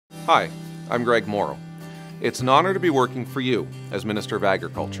Hi, I'm Greg Morrow. It's an honor to be working for you as Minister of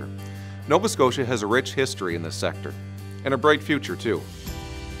Agriculture. Nova Scotia has a rich history in this sector, and a bright future too.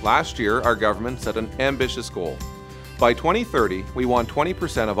 Last year, our government set an ambitious goal. By 2030, we want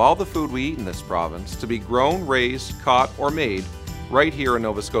 20% of all the food we eat in this province to be grown, raised, caught, or made right here in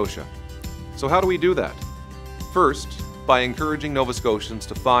Nova Scotia. So how do we do that? First, by encouraging Nova Scotians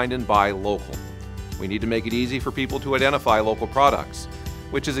to find and buy local. We need to make it easy for people to identify local products,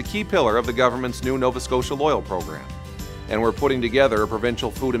 which is a key pillar of the government's new Nova Scotia Loyal program. And we're putting together a provincial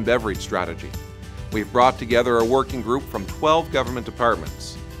food and beverage strategy. We've brought together a working group from 12 government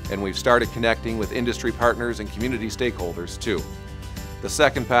departments, and we've started connecting with industry partners and community stakeholders too. The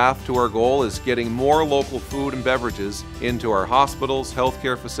second path to our goal is getting more local food and beverages into our hospitals,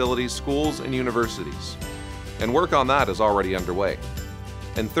 healthcare facilities, schools, and universities. And work on that is already underway.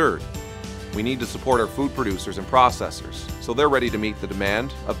 And third, we need to support our food producers and processors so they're ready to meet the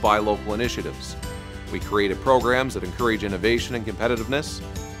demand of buy local initiatives. We created programs that encourage innovation and competitiveness,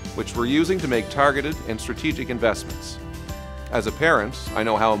 which we're using to make targeted and strategic investments. As a parent, I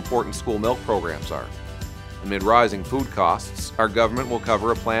know how important school milk programs are. Amid rising food costs, our government will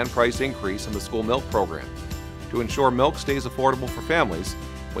cover a planned price increase in the school milk program to ensure milk stays affordable for families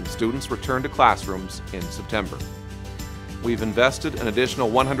when students return to classrooms in September. We've invested an additional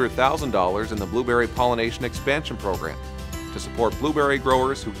 $100,000 in the Blueberry Pollination Expansion Program to support blueberry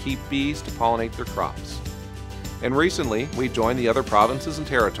growers who keep bees to pollinate their crops. And recently, we joined the other provinces and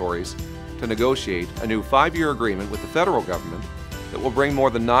territories to negotiate a new 5-year agreement with the federal government that will bring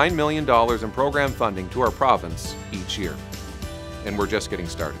more than $9 million in program funding to our province each year. And we're just getting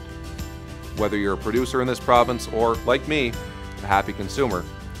started. Whether you're a producer in this province or, like me, a happy consumer,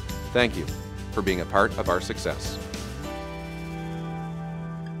 thank you for being a part of our success.